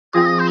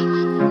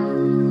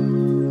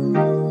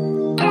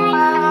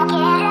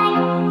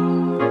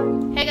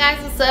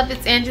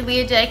It's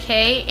Angelia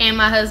JK and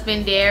my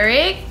husband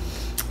Derek.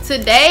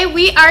 Today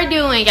we are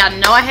doing, y'all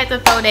know I had to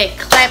throw that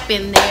clap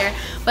in there,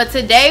 but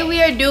today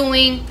we are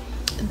doing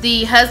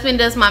the husband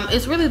does my,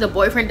 it's really the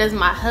boyfriend does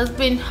my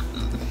husband,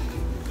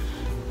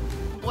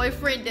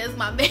 boyfriend does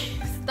my man,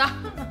 stop.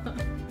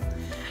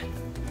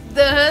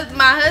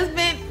 My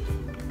husband,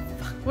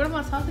 what am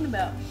I talking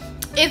about?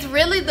 It's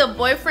really the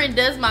boyfriend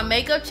does my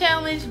makeup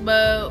challenge,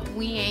 but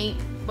we ain't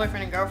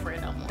boyfriend and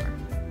girlfriend no more.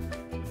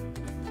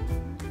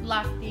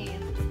 Locked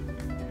in.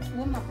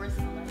 What my breath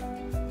smell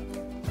like?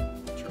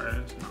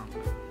 Trash, no.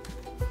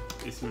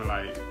 It smell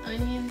like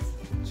onions.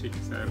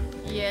 Chicken salad.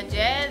 Yeah,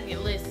 Jazz,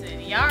 listen,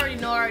 y'all already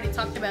know I already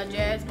talked about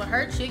Jazz, but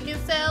her chicken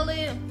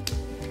salad,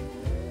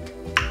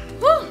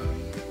 whew,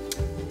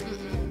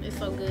 it's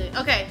so good.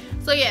 Okay,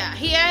 so yeah,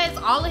 he has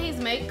all of his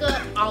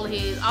makeup, all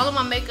of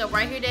my makeup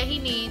right here that he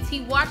needs.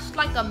 He watched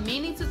like a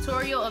mini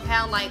tutorial of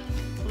how like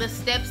the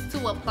steps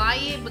to apply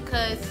it,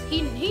 because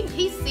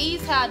he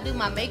sees how I do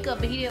my makeup,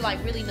 but he didn't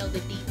like really know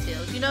the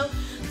details, you know.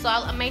 So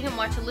I made him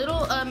watch a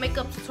little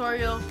makeup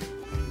tutorial,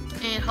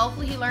 and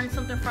hopefully he learned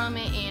something from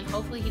it, and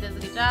hopefully he does a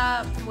good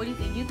job. What do you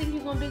think? You think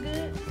you're gonna do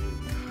good?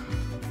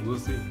 We'll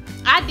see.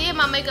 I did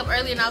my makeup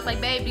earlier, and I was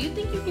like, babe, do you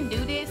think you can do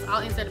this?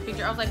 I'll insert a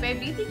picture. I was like, babe,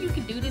 do you think you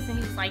can do this? And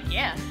he was like,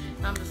 yeah.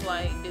 And I'm just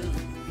like, dude,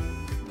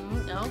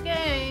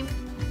 okay.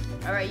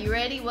 All right, you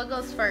ready? What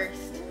goes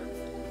first?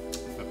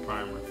 The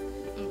primer.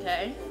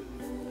 Okay.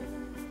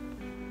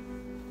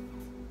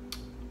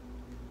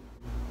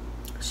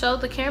 Show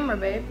the camera,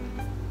 babe.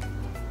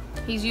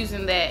 He's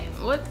using that.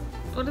 What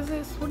is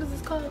this? What is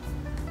this called?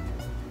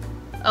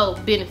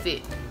 Oh,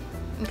 Benefit.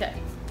 Okay.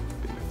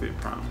 Benefit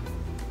primer.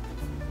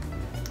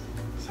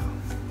 So.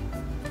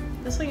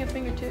 This on your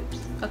fingertips.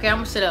 Okay, I'm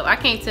gonna sit up. I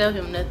can't tell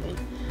him nothing.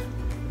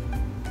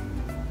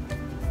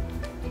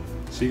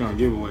 She gonna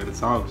give away the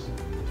sauce.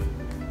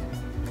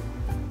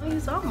 I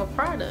use all my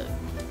product.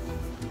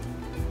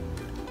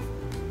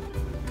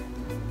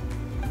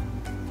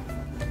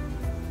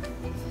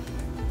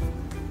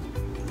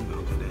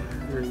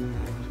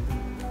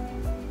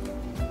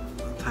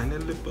 Tiny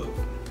lip up.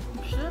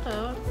 Shut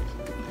up.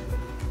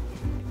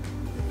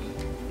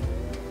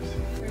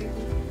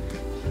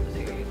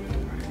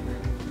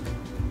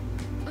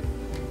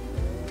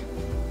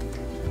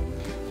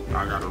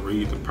 I gotta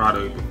read the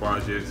product before I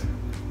just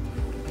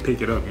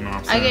pick it up, you know what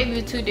I'm saying? I gave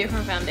you 2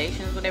 different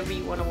foundations, whatever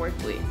you want to work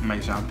with.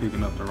 Make sure I'm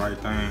picking up the right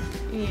thing.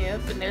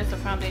 Yep, and there's the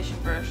foundation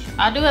brush.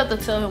 I do have to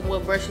tell him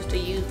what brushes to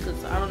use,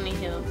 because I don't need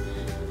him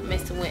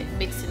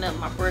mixing up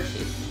my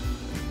brushes.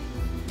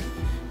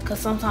 Because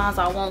sometimes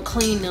I won't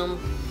clean them.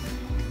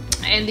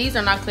 And these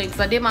are not clean,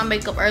 because I did my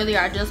makeup earlier.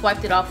 I just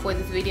wiped it off for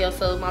this video,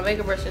 so my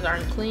makeup brushes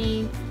aren't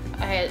clean.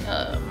 I had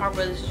my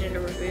brother's gender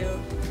reveal.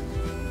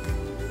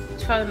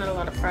 There's probably not a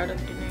lot of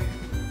product in there.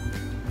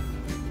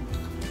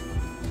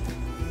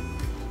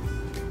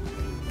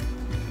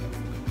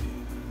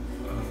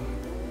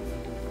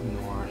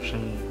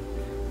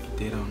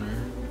 Get that on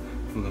there.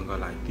 We're gonna go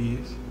like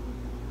this.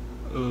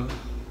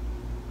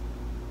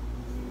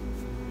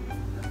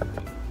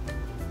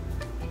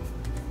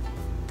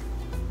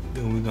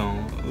 Then we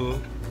gonna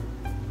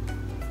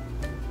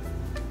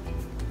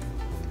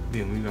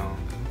then we gonna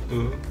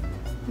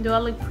Do I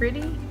look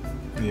pretty?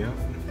 Yeah.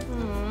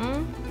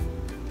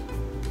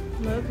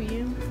 Love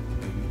you.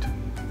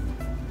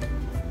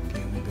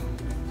 Then we gonna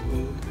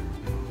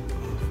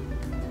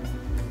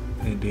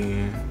and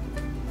then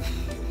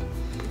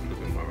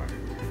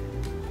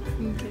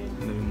Okay.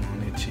 little more on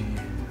that chin,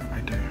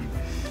 right there.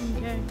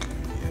 Okay.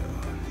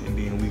 Yeah, and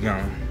then we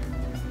gonna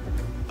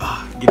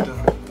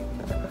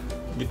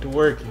get to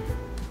working.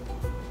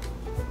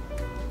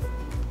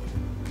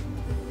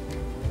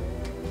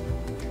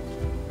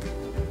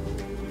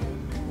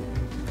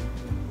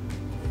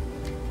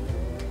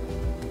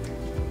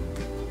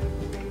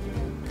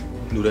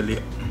 Do the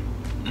lip.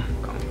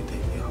 Come with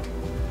that, yeah.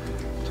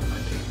 Just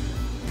like that.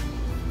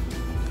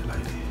 Just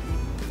like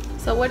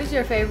that. So what is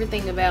your favorite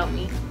thing about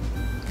me?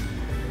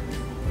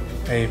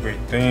 Favorite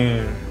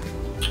thing.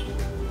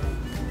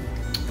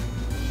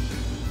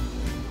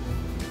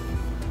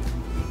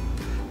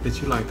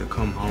 That you like to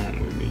come home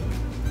with me.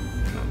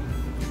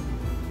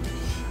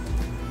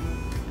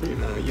 You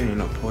know, you ain't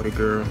no party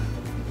girl.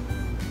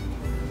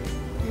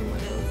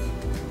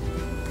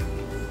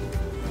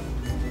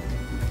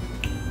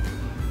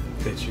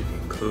 That you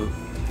can cook.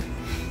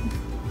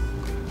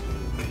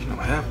 You know,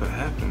 half of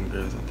them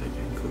girls I think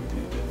can cook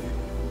these days.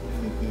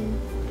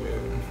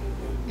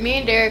 Me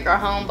and Derek are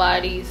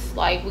homebodies.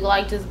 Like, we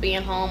like just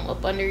being home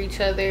up under each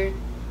other.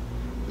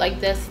 Like,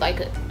 that's like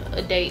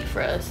a date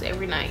for us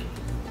every night.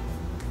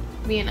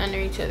 Being under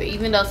each other.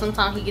 Even though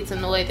sometimes he gets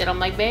annoyed that I'm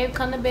like, babe,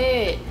 come to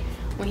bed,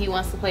 when he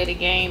wants to play the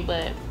game.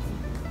 But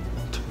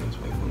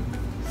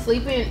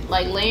sleeping,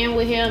 like laying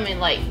with him and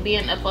like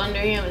being up under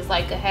him is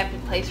like a happy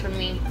place for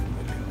me.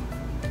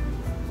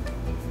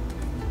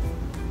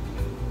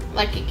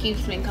 Like, it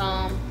keeps me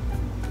calm,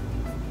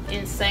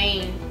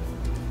 insane.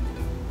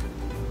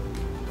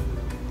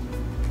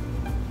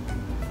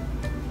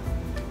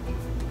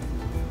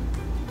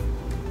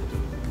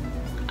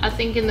 I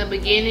think in the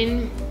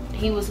beginning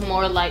he was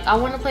more like, I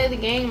want to play the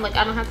game, like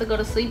I don't have to go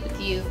to sleep with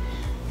you.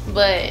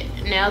 But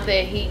now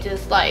that he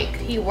just like,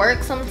 he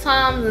works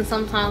sometimes, and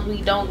sometimes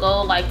we don't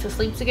go like to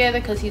sleep together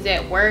because he's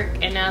at work,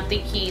 and I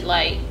think he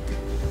like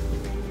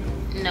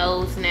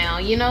knows now,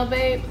 you know,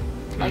 babe,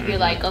 like you're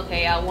like,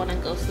 okay, I want to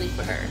go sleep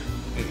with her.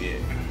 Yeah.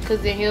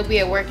 Cause then he'll be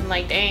at work and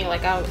like, dang,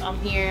 like I'm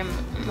hearing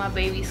my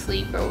baby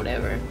sleep or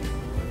whatever.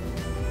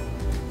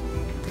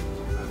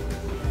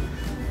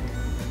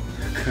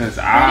 Cause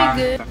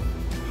Good.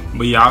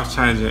 But yeah, I was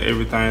changing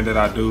everything that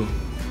I do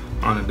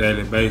on a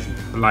daily basis.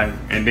 Like,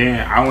 and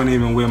then I wasn't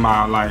even with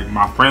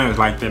my friends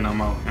like that no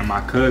more, and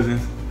my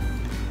cousins.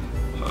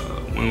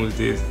 When was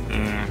this?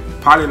 And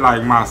probably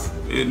like my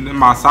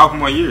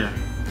sophomore year.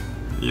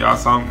 Yeah,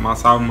 my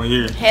sophomore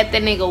year. Had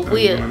that nigga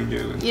whip.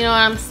 You know what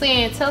I'm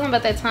saying? Tell him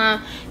about that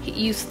time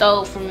you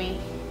stole from me.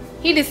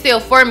 He didn't steal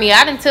for me.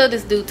 I didn't tell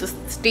this dude to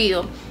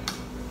steal.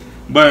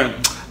 But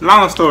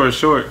long story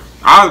short,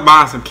 I was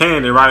buying some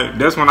candy, right?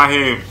 That's when I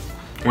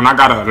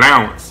got an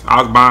allowance.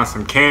 I was buying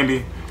some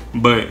candy,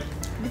 but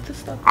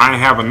I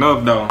didn't have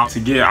enough though to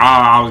get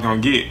all I was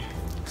gonna get.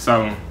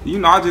 So, you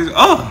know, I just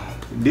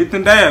dipped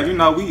and dabbed. You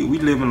know, we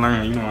live and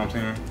learn, you know what I'm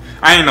saying?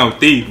 I ain't no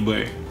thief,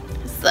 but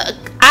so,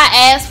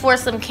 I asked for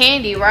some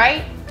candy,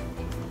 right?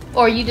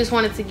 Or you just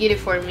wanted to get it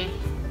for me?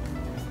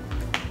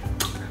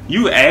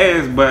 You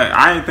asked, but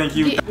I didn't think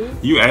you.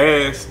 You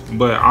asked,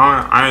 but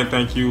I didn't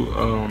think you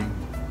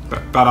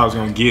thought I was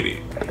gonna get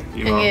it.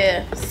 You know?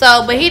 Yeah.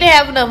 So, but he didn't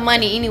have enough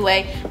money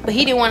anyway. But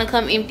he didn't want to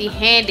come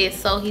empty-handed,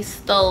 so he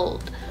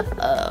stole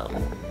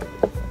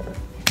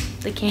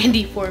the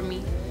candy for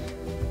me.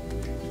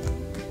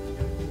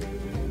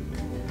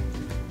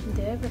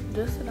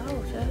 Just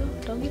 $1,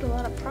 child. Don't get a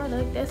lot of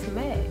product. That's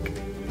Mac.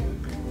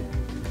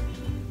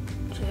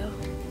 Chill.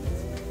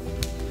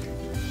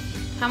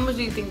 How much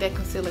do you think that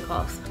concealer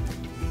costs?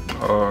 I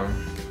don't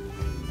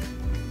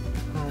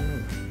know.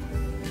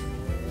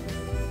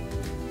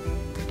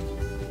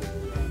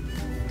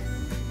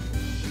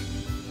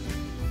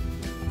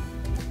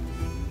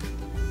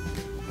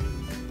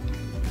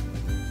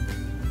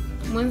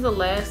 When's the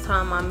last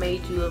time I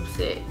made you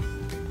upset?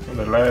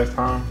 The last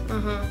time?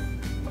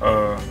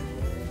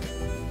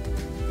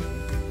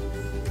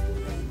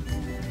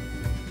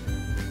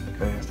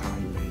 Last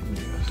time you made me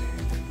upset.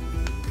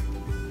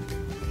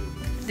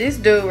 This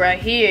dude right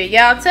here.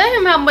 Y'all tell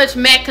him how much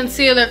MAC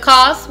concealer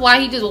costs.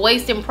 Why he just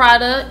wasting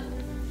product.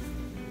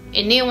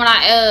 And then when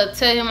I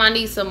tell him I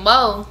need some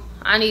more,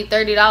 I need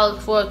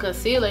 $30 for a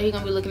concealer, he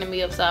gonna be looking at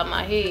me upside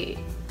my head.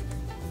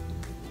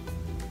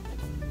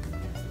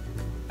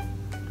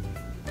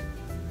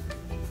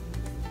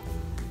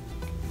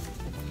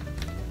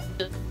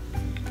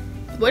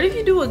 What if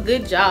you do a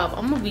good job?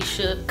 I'm gonna be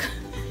shook.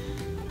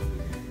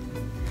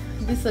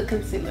 This is a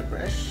concealer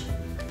brush.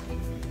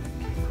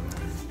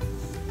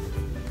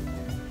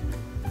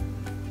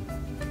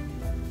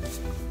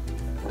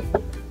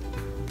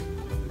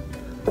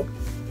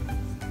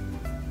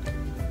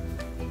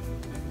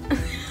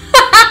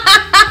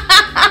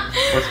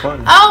 What's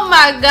funny? Oh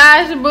my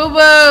gosh,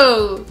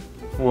 boo-boo.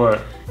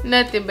 What?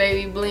 Nothing,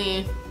 baby,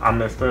 blend. I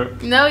messed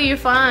up. No, you're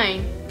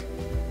fine.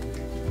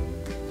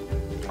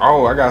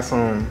 Oh, I got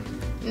some.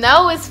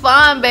 No, it's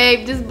fine,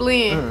 babe. Just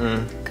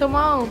blend. Come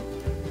on.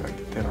 Gotta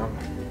get that off.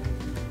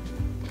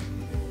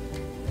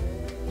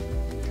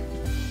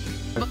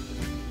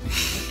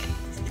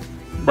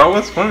 Bro,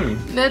 what's funny?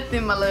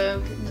 Nothing, my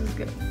love. Just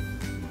go.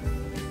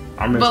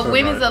 I messed But up,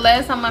 when right? is the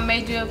last time I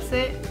made you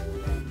upset?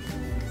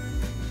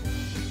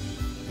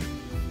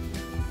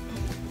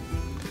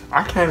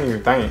 I can't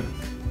even think.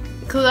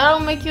 Cause I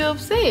don't make you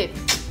upset.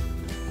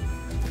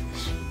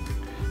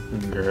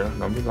 Girl,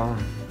 don't be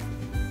lying.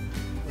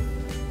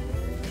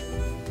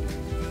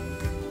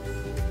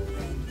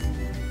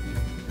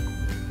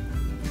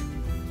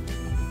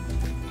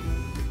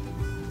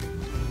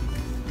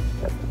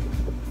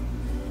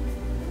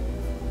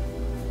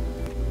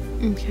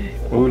 Okay.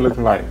 What we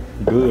looking like?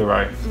 Good,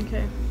 right?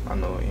 Okay. I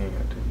know what you ain't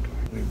got to do.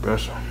 Let me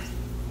brush on.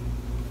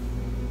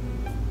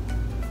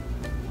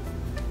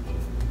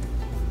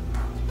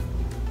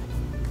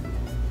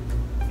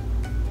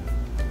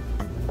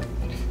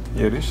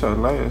 Yeah, this your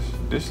last.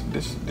 This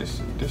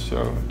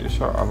your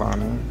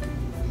eyeliner.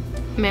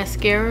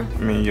 Mascara. I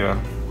mean,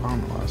 yeah. I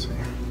don't know what I say.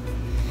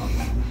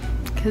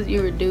 Cause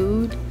you're a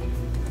dude.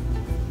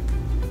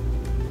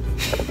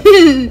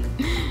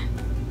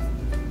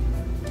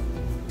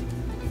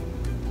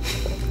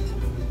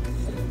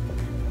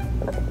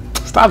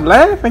 Stop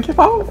laughing, keep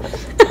on.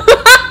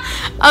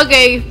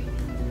 Okay.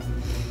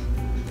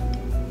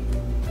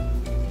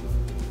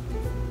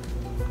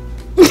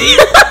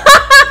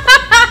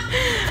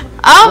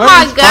 Oh What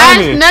my is gosh,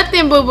 funny?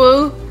 nothing, boo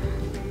boo.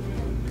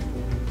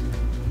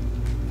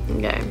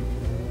 Okay.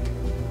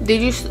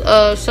 Did you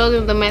show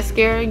them the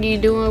mascara you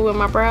doing with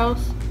my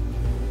brows?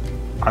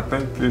 I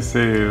think this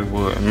is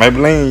what?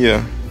 Maybelline,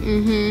 yeah.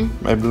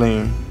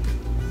 Maybelline.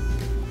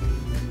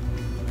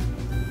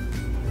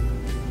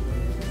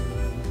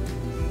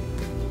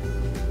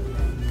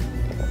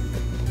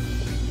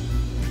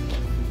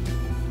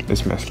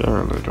 This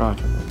mascara a little dry.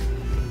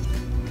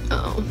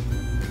 Oh.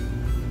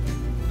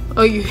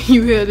 Oh, you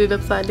held it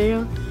upside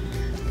down?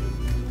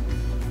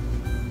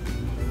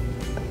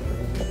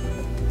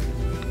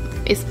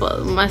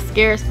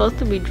 Mascara is supposed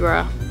to be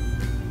dry.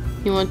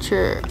 You want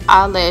your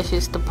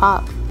eyelashes to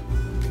pop.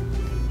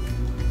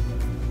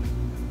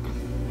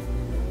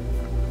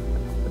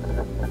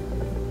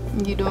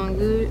 You doing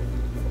good?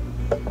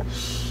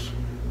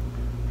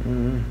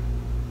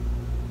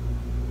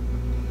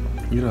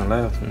 You don't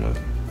laugh too much.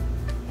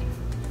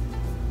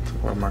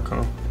 Where my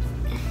comb?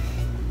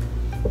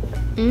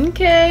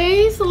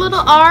 Okay, it's a little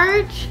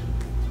arch.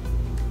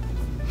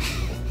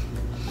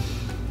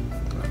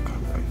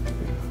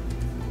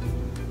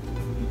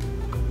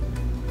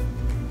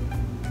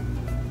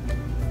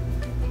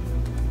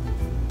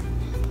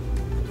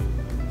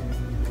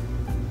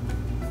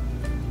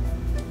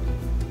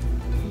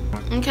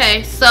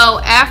 Okay, so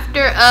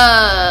after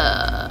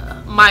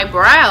my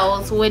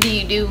brows, what do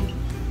you do?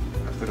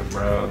 After the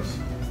brows,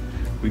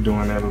 we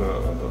doing that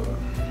little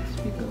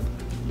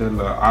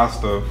eye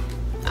stuff.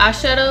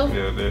 Eyeshadow?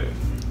 Yeah, that.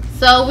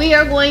 So we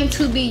are going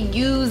to be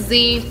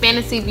using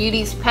Fantasy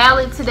Beauty's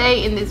palette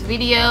today in this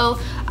video.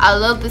 I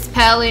love this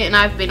palette and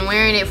I've been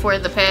wearing it for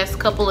the past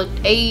couple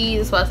of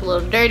days. So it's a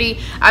little dirty.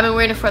 I've been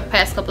wearing it for the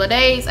past couple of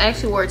days. I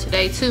actually wore it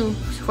today too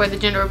for the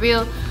gender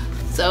reveal.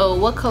 So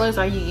what colors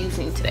are you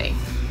using today?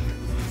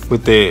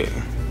 With that,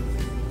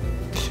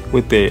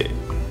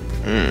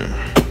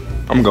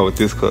 I'm gonna go with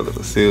this color,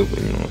 the silver,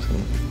 you know what I'm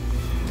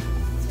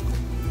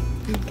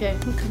saying? Okay,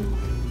 come on.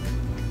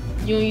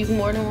 You wanna use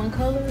more than one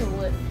color or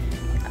what?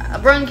 I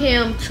brought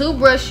him 2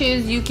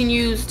 brushes. You can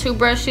use 2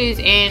 brushes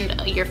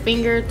and your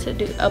finger to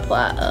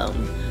apply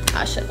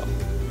eyeshadow.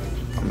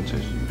 I'm gonna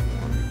just use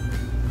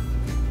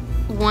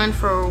One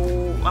for,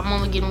 I'm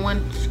only getting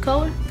 1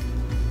 color.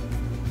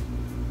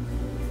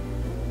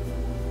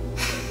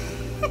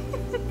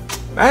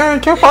 Man,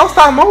 Kinfolk,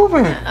 stop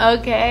moving.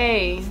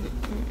 Okay.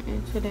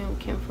 It's a damn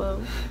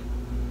Kinfolk.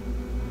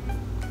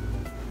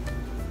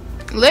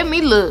 Let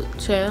me look,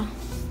 child.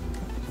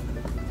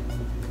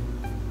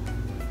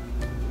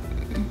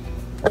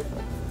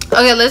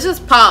 Okay, let's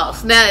just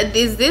pause. Now,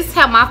 is this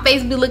how my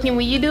face be looking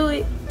when you do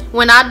it?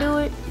 When I do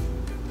it?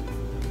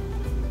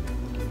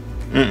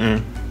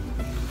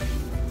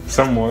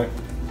 Somewhat.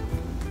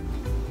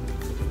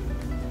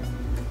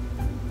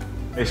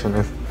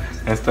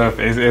 That stuff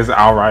is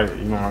alright,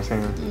 you know what I'm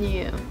saying?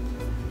 Yeah.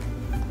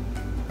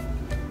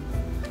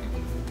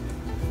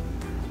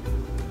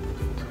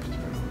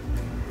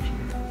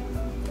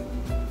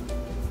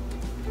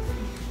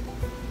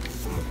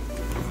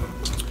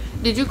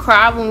 Did you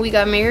cry when we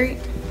got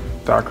married?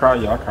 Did I cry?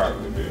 Yeah, I cried a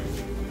little bit.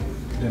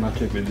 Then I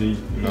kept it G,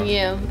 you know?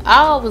 Yeah,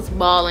 I was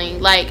bawling.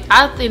 Like,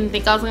 I didn't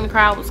think I was gonna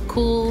cry. I was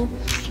cool.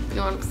 You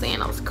know what I'm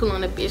saying? I was cool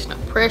on the bitch, no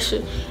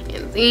pressure.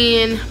 And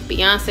then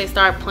Beyonce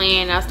started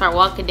playing. I started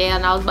walking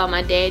down. I was by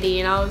my daddy,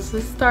 and I was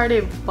just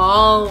started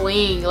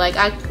bawling. Like,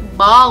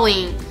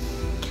 bawling.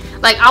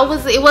 Like,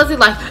 it wasn't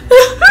like,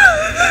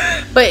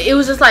 but it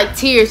was just like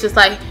tears, just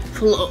like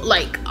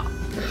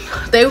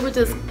they were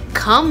just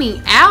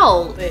coming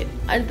out. But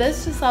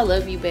that's just, I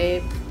love you,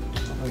 babe.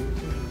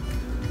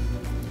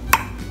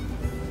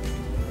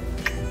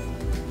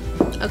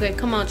 Okay,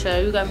 come on,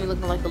 child. You got me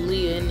looking like a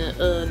Leah in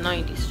the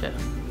 90s, child.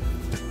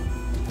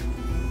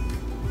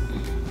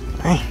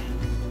 Hey.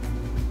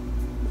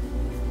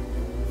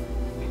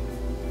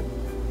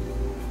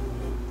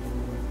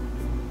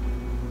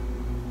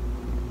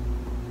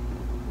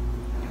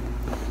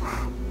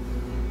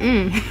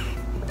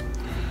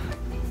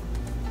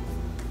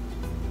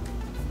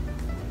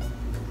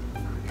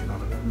 Get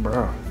under that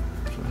brow.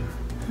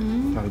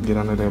 Gotta get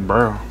under that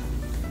brow.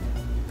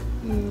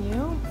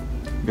 Yeah.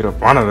 Get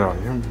up under there,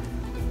 you hear me?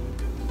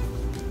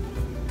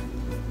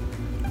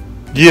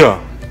 Yeah.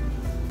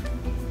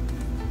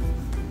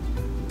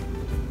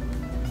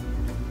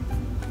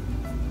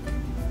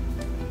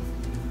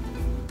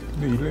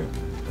 Leave it.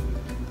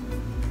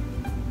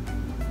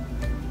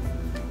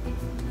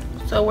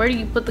 So where do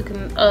you put the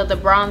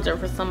bronzer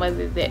for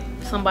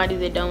somebody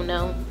that don't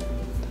know?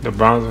 The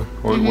bronzer?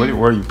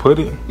 Where you put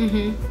it?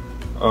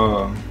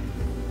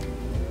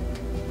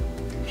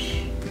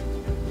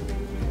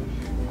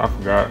 I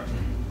forgot.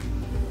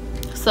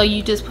 So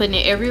you just putting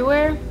it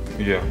everywhere?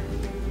 Yeah.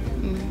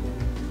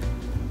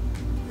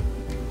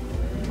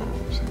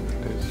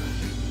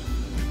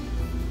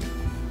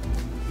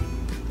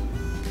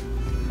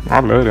 I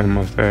love that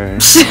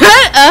mustache.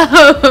 Shut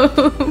up.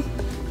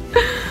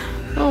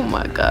 Oh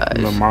my gosh.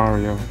 Little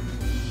Mario.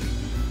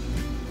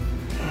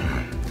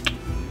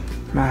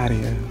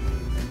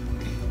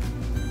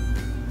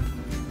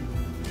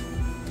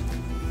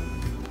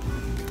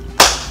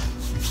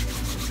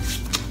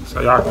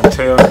 So y'all can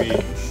tell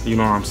me, you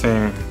know what I'm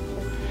saying,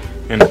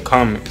 in the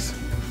comments.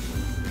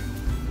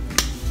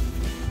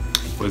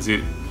 Was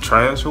it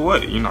trash or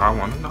what? You know, I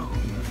want to know. You know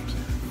what I'm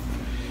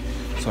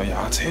saying? So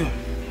y'all tell me.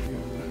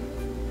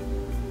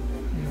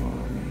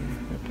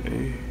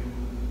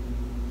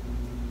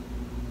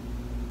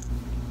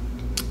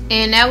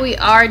 And now we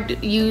are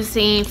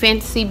using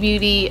Fantasy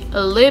Beauty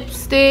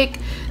lipstick.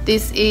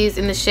 This is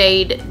in the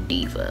shade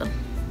Diva.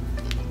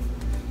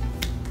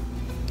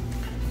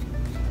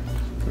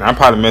 Now, I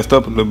probably messed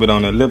up a little bit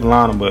on that lip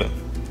liner, but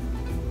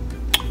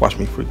watch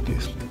me freak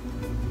this.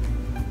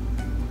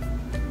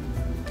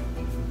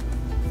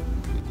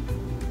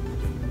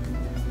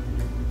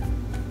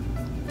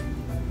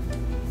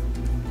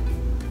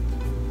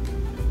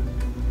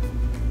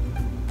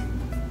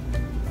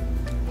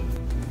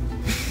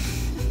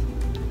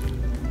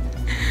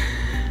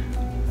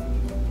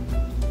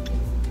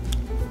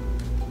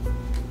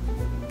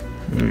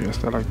 Yeah,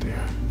 start like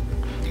that.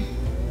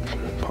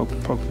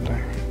 Poke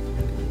there.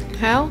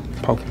 How?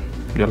 Poke.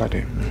 Yeah, like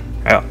that.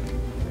 Out.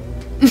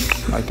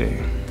 Like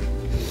that.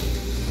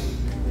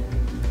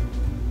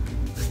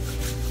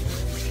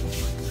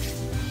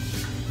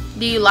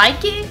 Do you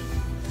like it?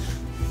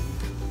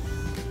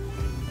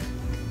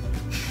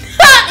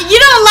 You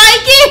don't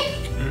like it?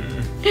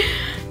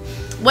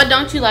 What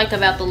don't you like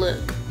about the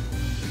look?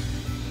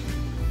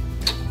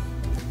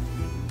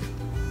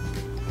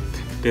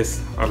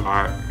 This a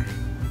lot.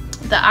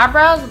 The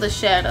eyebrows or the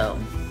shadow?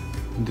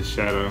 The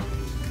shadow.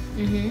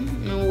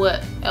 And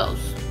what else?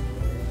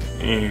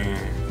 And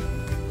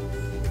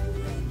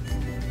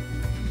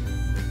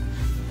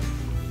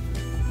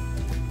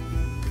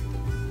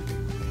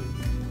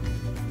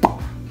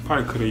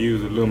probably could have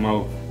used a little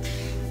more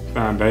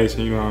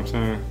foundation, you know what I'm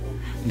saying?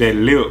 That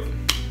lip.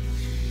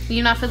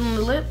 You not feeling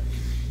the lip?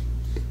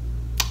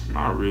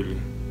 Not really.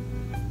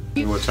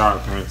 What y'all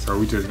think? So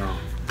we just gonna.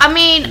 I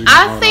mean,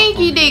 I think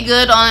you did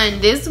good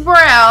on this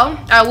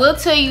brow. I will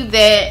tell you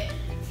that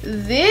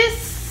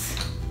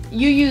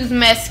you use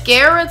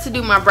mascara to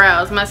do my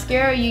brows.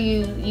 Mascara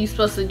you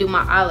supposed to do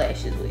my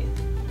eyelashes with.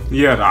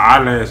 Yeah, the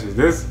eyelashes.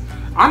 This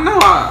I know.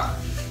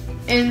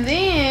 And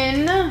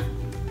then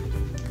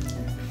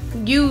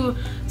you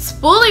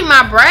spooling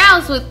my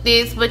brows with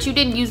this, but you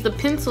didn't use the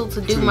pencil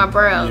to do my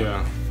brows.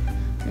 Yeah.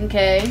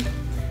 Okay.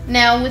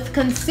 Now with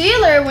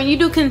concealer, when you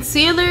do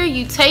concealer,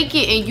 you take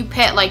it and you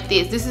pat like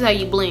this. This is how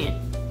you blend.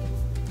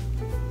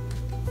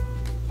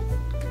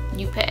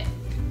 You pat.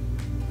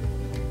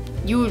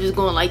 You were just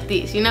going like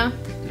this, you know?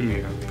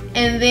 Yeah.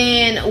 And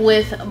then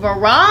with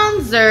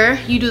bronzer,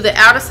 you do the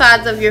outer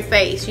sides of your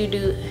face. You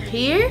do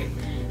here,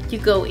 you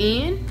go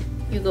in,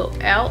 you go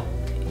out,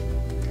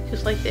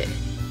 just like that.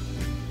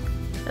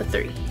 A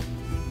 3.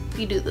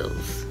 You do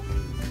those,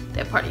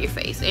 that part of your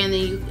face, and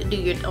then you do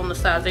your on the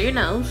sides of your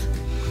nose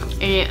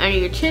and under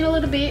your chin a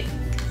little bit.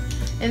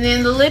 And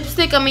then the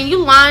lipstick, I mean, you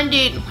lined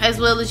it as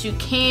well as you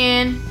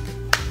can.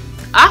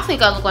 I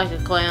think I look like a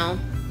clown.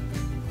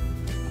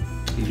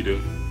 You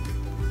do.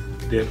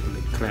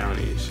 Definitely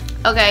clownish.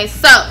 Okay,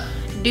 so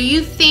do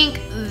you think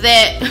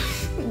that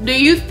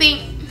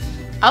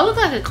I look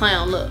like a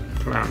clown? Look,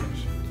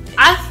 Clownish.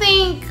 I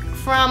think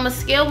from a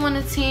scale of 1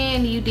 to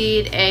 10, you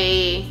did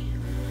a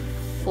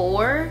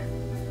 4.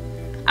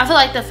 I feel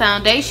like the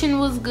foundation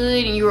was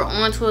good and you were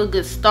on to a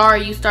good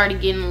start. You started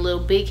getting a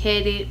little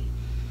big-headed.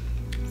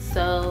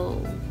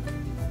 So,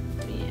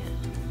 yeah.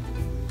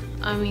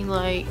 I mean,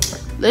 like,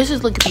 let's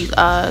just look at these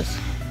eyes.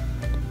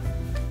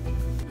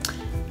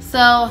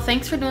 So,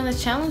 thanks for doing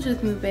this challenge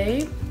with me,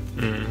 babe.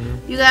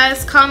 You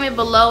guys comment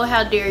below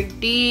how Derek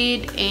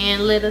did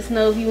and let us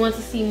know if you want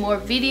to see more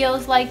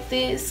videos like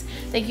this.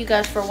 Thank you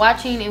guys for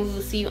watching and we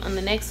will see you on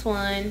the next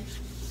one.